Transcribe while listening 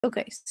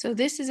Okay, so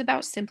this is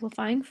about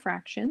simplifying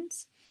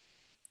fractions.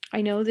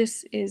 I know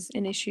this is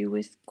an issue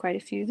with quite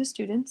a few of the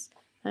students.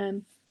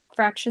 Um,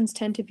 Fractions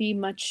tend to be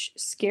much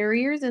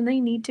scarier than they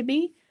need to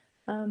be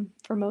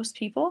for most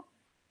people.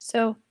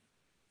 So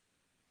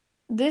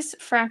this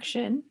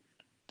fraction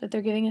that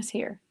they're giving us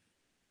here,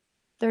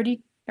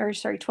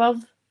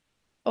 12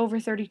 over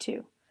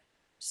 32.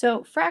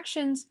 So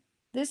fractions,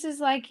 this is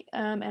like,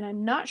 and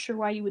I'm not sure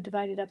why you would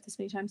divide it up this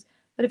many times,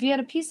 but if you had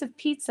a piece of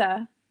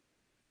pizza,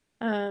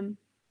 um,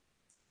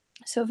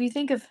 so if you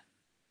think of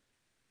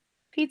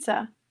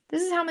pizza,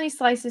 this is how many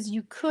slices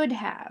you could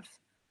have.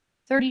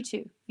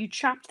 32. You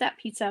chopped that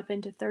pizza up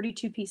into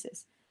 32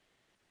 pieces.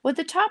 What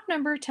the top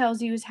number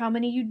tells you is how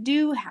many you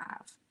do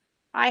have.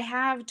 I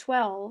have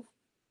 12.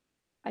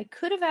 I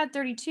could have had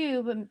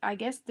 32, but I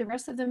guess the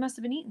rest of them must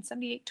have been eaten.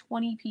 Somebody ate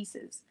 20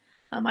 pieces.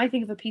 I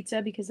think of a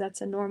pizza because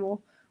that's a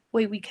normal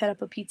way we cut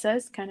up a pizza.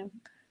 Is kind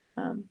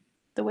of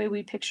the way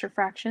we picture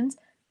fractions.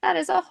 That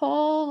is a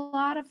whole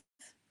lot of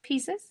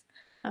pieces,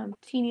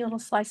 teeny little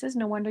slices.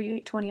 No wonder you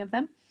ate 20 of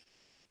them.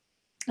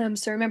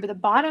 So remember, the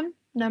bottom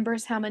number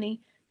is how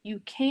many you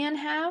can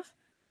have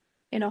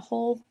in a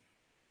whole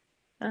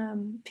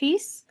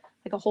piece,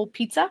 like a whole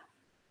pizza.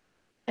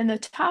 And the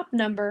top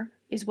number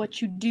is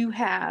what you do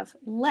have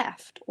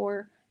left,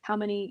 or how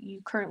many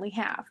you currently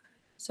have.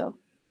 So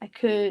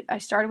I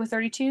started with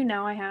 32,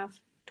 now I have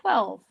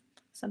 12,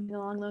 something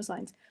along those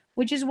lines,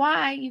 which is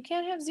why you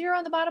can't have 0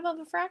 on the bottom of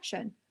a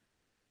fraction.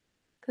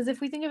 Because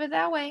if we think of it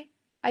that way,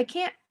 I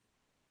can't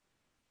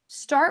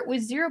start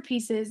with 0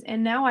 pieces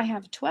and now I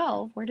have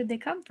 12. Where did they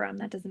come from?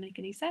 That doesn't make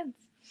any sense.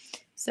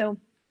 So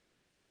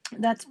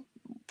that's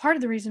part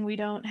of the reason we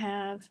don't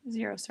have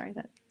 0. Sorry,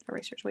 that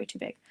eraser's way too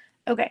big.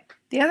 Okay,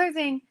 the other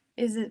thing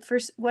is that for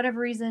whatever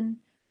reason,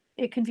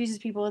 it confuses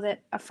people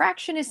that a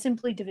fraction is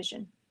simply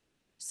division.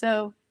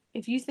 So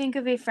if you think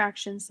of a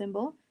fraction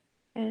symbol,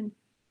 and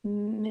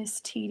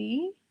Miss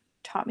TD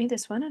taught me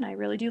this one, and I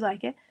really do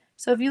like it.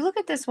 So if you look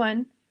at this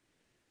one,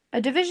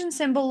 a division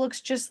symbol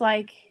looks just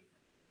like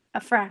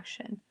a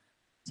fraction.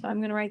 So I'm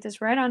going to write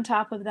this right on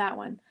top of that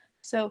one.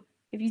 So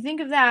if you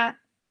think of that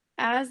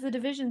as the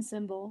division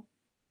symbol,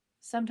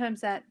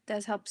 sometimes that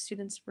does help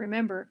students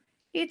remember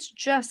it's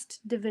just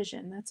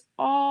division. That's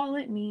all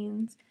it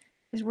means,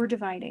 is we're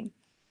dividing.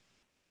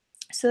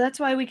 So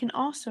that's why we can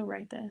also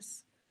write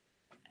this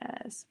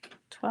as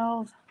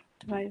 12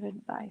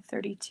 divided by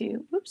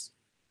 32. Oops,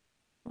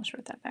 almost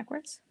wrote that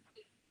backwards.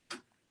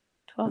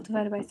 12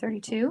 divided by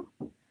 32.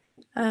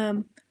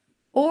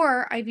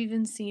 Or I've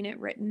even seen it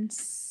written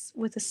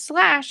with a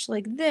slash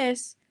like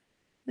this.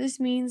 This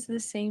means the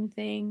same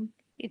thing.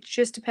 It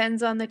just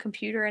depends on the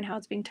computer and how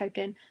it's being typed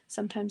in.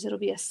 Sometimes it'll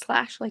be a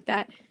slash like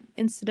that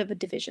instead of a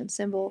division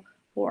symbol,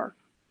 or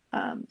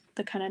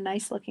the kind of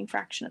nice looking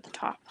fraction at the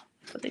top.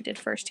 That's what they did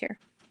first here.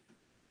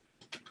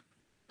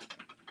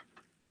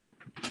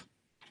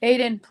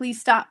 Aiden, please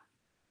stop.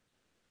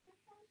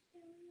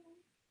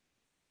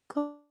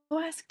 Go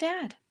ask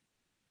Dad.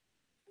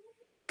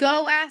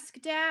 Go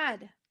ask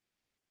Dad.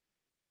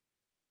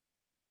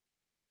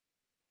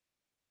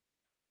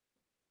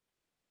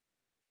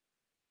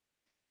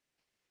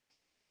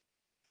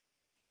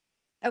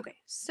 Okay,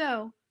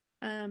 so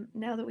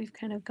now that we've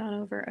kind of gone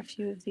over a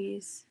few of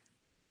these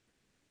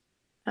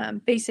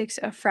basics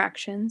of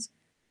fractions,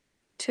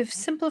 to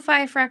simplify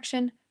a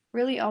fraction,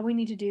 really all we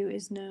need to do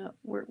is know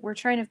we're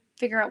trying to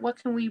figure out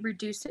what can we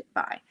reduce it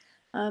by.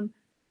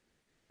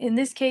 In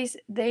this case,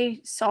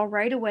 they saw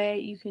right away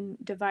you can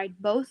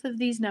divide both of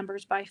these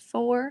numbers by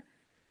 4,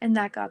 and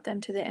that got them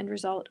to the end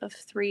result of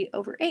 3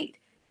 over 8.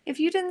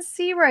 If you didn't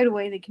see right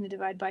away they can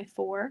divide by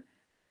 4,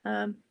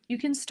 you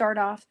can start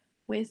off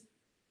with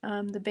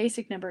the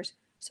basic numbers.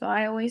 So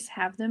I always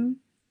have them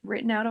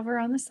written out over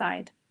on the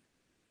side,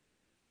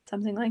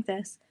 something like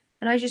this,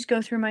 and I just go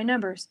through my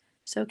numbers.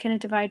 So can it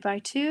divide by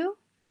 2?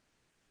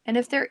 And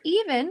if they're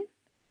even,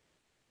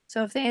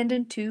 so if they end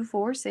in 2,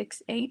 4,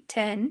 6, 8,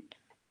 10,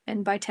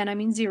 and by 10 I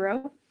mean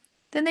 0,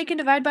 then they can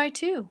divide by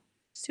 2.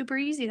 Super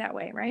easy that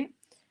way, right?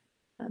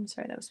 I'm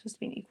sorry, that was supposed to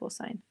be an equal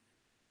sign.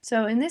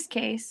 So in this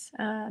case,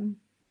 I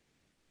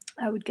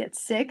would get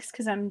 6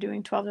 because I'm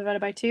doing 12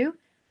 divided by 2.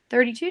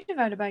 32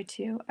 divided by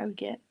 2, I would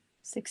get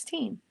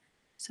 16.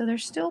 So they're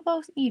still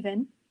both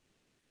even.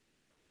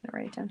 I'll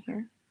write it down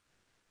here.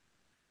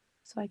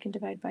 So I can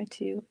divide by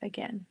 2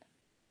 again.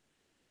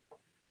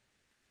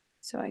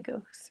 So I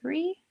go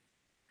 3,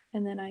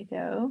 and then I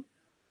go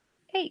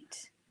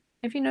 8.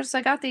 If you notice,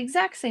 I got the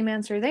exact same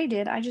answer they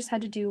did. I just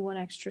had to do one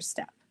extra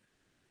step.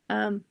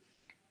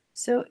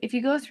 So if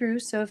you go through,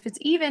 so if it's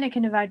even, it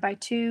can divide by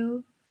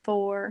 2,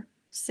 4,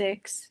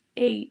 6,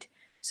 8.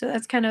 So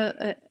that's kind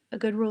of a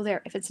good rule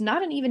there. If it's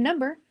not an even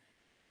number,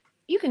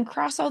 you can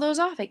cross all those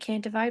off. It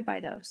can't divide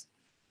by those.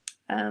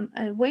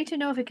 A way to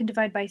know if it can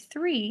divide by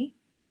 3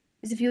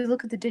 is if you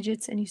look at the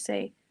digits and you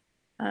say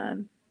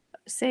 1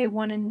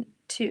 and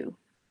 2.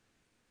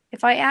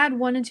 If I add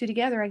 1 and 2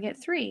 together, I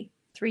get 3.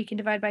 3 can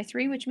divide by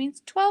 3, which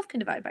means 12 can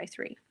divide by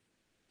 3.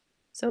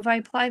 So if I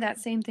apply that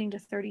same thing to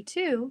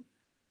 32,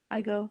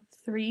 I go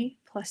 3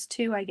 plus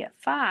 2, I get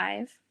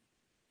 5.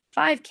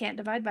 5 can't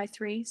divide by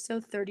 3, so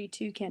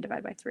 32 can't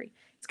divide by 3.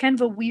 It's kind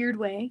of a weird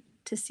way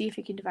to see if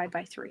it can divide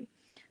by 3.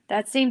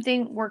 That same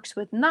thing works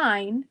with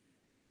 9.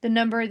 The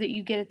number that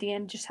you get at the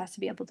end just has to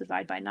be able to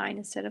divide by 9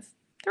 instead of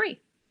 3.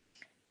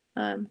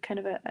 Kind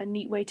of a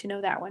neat way to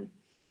know that one.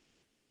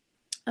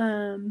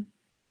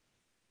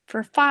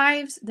 For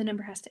 5s, the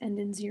number has to end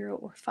in 0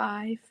 or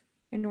 5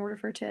 in order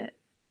for it to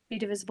be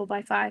divisible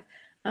by 5.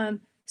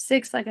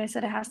 6, like I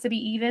said, it has to be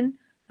even.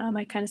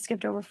 I kind of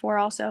skipped over 4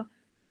 also.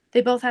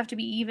 They both have to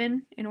be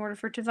even in order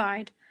for it to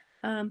divide.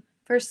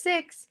 For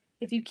 6,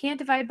 if you can't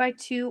divide by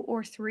 2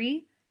 or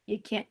 3, you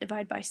can't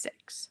divide by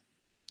 6.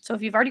 So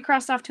if you've already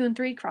crossed off 2 and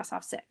 3, cross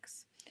off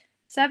 6.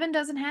 7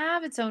 doesn't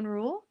have its own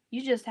rule.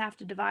 You just have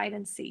to divide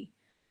and see.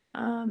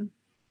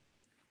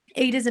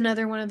 8 is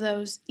another one of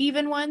those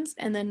even ones,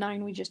 and then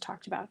 9 we just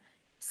talked about.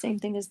 Same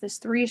thing as this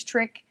 3-ish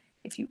trick.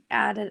 If you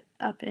add it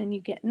up and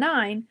you get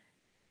 9,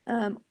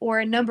 or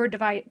a number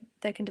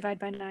that can divide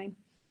by 9,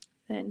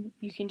 then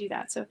you can do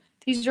that. So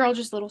these are all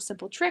just little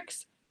simple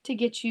tricks to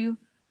get you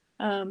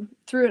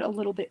through it a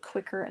little bit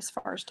quicker as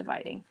far as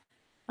dividing.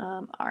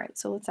 All right,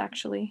 so let's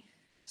actually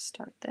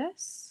start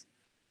this.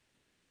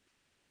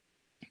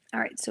 All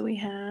right, so we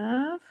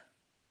have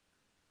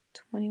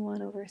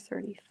 21 over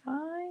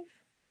 35.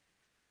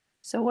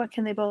 So what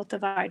can they both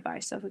divide by?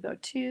 So if we go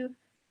 2,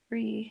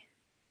 3,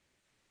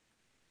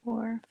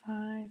 4,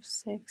 5,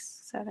 6,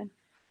 7,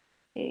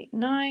 8,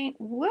 9.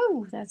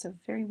 Whoa, that's a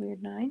very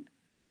weird 9.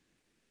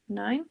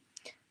 9.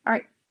 All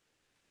right.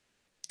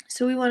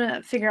 So we want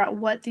to figure out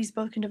what these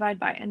both can divide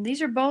by. And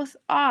these are both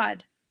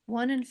odd.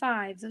 1 and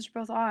 5. Those are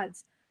both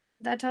odds.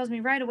 What that tells me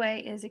right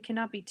away is it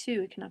cannot be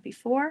 2. It cannot be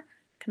 4. It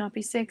cannot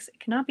be 6. It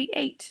cannot be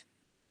 8.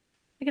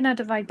 I cannot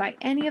divide by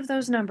any of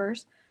those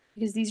numbers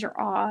because these are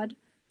odd.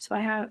 So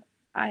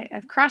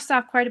I've crossed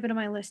off quite a bit of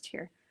my list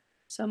here.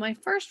 So my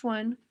first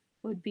one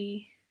would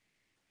be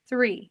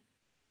 3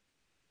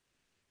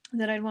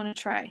 that I'd want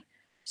to try.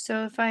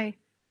 So if I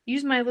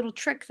use my little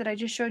trick that I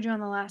just showed you on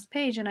the last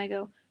page and I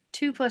go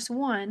 2 plus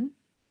 1,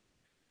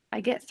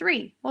 I get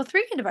 3. Well,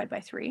 3 can divide by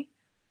 3.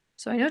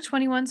 So I know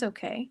 21's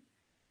okay.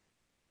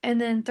 And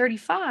then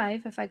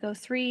 35, if I go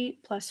 3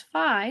 plus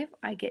 5,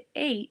 I get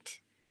 8.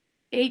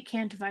 8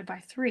 can't divide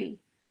by 3.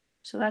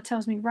 So that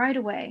tells me right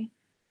away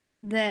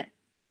that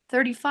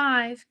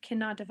 35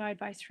 cannot divide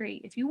by 3.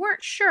 If you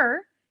weren't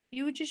sure,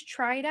 you would just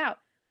try it out.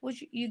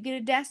 You'd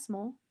get a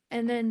decimal,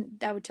 and then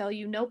that would tell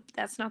you, nope,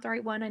 that's not the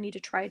right one. I need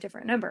to try a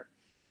different number.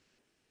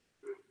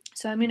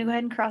 So I'm going to go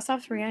ahead and cross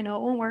off 3. I know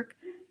it won't work.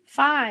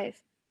 5.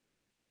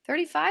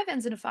 35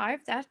 ends in a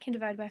 5. That can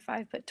divide by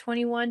 5, but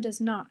 21 does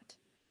not.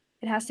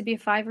 It has to be a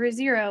 5 or a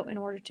 0 in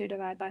order to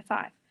divide by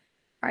 5. All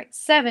right,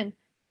 7.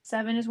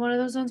 7 is one of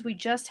those ones we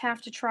just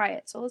have to try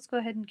it. So let's go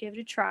ahead and give it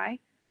a try.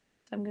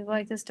 So I'm going to go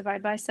like this,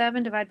 divide by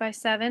 7, divide by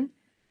 7.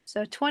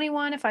 So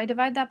 21, if I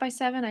divide that by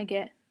 7, I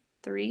get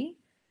 3.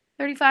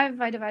 35,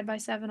 if I divide by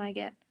 7, I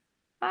get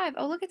 5.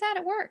 Oh, look at that,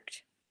 it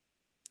worked.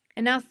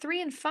 And now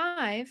 3 and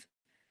 5,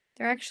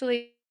 they're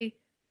actually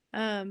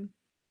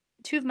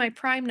two of my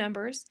prime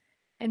numbers.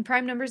 And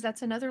prime numbers,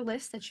 that's another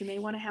list that you may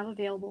want to have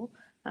available.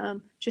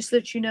 Just so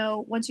that you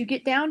know, once you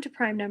get down to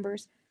prime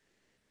numbers,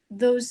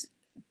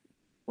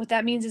 what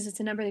that means is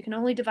it's a number that can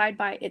only divide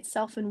by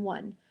itself in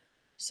 1.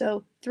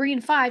 So 3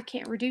 and 5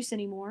 can't reduce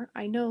anymore.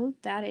 I know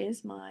that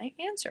is my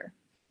answer.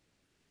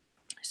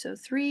 So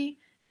 3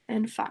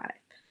 and 5.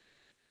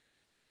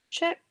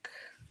 Check.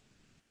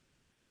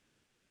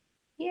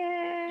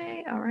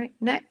 Yay. All right,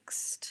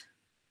 next.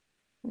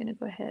 I'm going to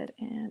go ahead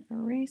and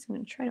erase. I'm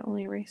going to try to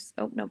only erase.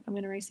 Oh, nope, I'm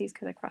going to erase these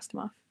because I crossed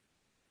them off.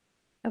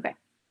 Okay.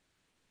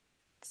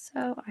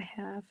 So I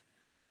have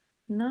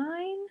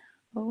 9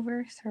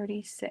 over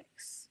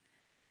 36.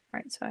 All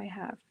right, so I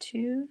have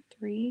 2,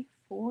 3,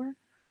 4,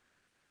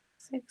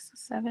 6,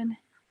 7,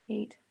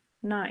 8,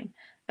 9.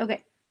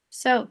 Okay,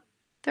 so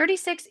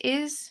 36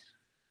 is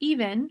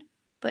even,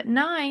 but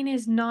 9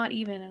 is not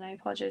even, and I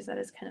apologize, that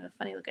is kind of a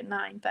funny look at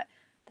 9, but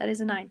that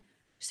is a 9.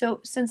 So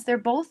since they're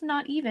both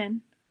not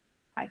even,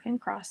 I can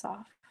cross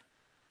off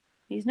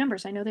these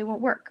numbers. I know they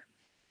won't work.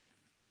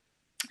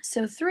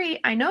 So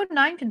 3, I know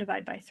 9 can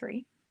divide by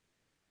 3.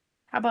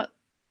 How about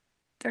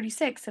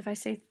 36? If I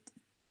say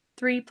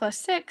 3 plus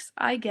 6,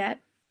 I get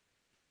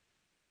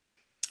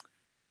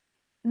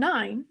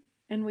 9.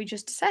 And we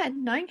just said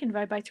 9 can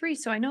divide by 3,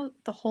 so I know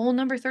the whole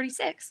number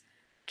 36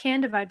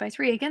 can divide by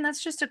 3. Again,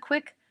 that's just a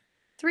quick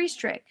 3's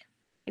trick.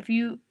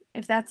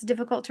 If that's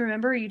difficult to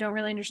remember or you don't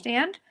really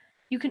understand,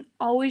 you can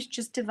always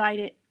just divide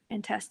it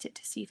and test it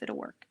to see if it'll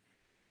work.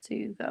 So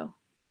you go,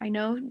 I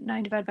know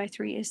 9 divided by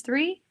 3 is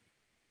 3.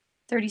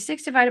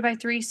 36 divided by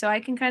 3, so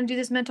I can kind of do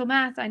this mental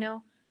math. I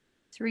know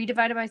 3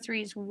 divided by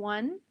 3 is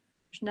 1.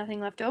 There's nothing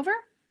left over.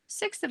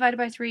 6 divided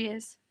by 3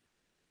 is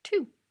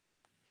 2.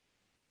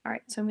 All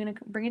right, so I'm going to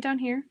bring it down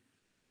here.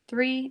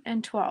 3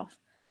 and 12.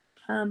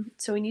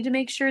 So we need to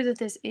make sure that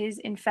this is,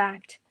 in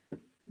fact,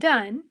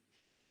 done.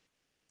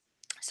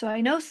 So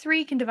I know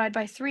 3 can divide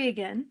by 3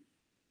 again.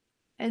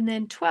 And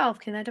then 12,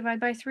 can that divide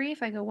by 3?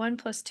 If I go 1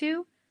 plus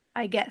 2,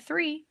 I get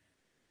 3.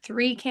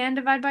 3 can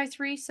divide by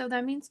 3, so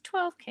that means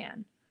 12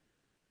 can.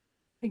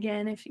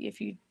 Again,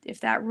 if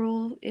that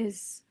rule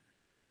is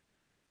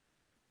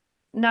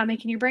not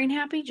making your brain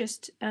happy,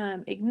 just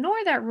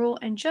ignore that rule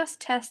and just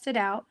test it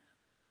out.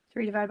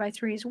 3 divided by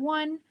 3 is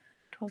 1.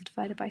 12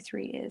 divided by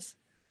 3 is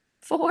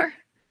 4.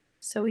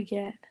 So we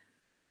get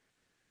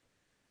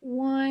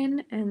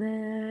 1, and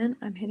then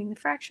I'm hitting the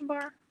fraction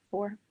bar,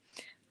 4.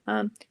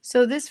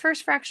 So this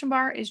first fraction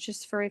bar is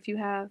just for if you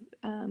have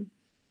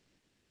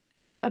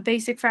a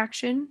basic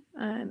fraction,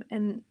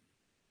 and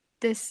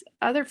this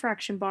other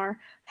fraction bar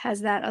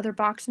has that other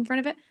box in front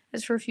of it.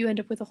 That's for if you end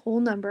up with a whole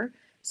number.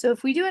 So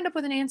if we do end up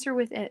with an answer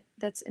with it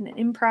that's an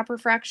improper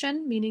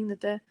fraction, meaning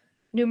that the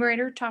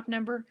numerator, top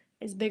number,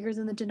 is bigger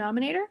than the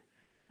denominator,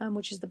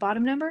 which is the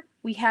bottom number,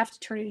 we have to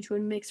turn it into a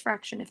mixed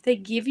fraction. If they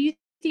give you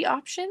the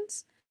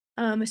options,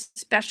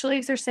 especially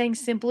if they're saying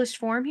simplest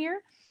form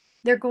here,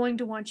 they're going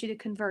to want you to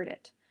convert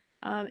it.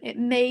 It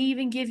may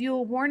even give you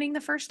a warning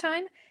the first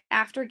time.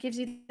 After it gives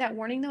you that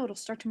warning, though, it'll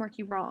start to mark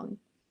you wrong.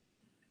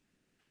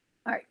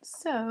 All right,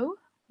 so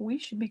we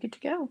should be good to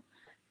go.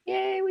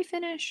 Yay, we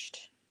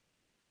finished.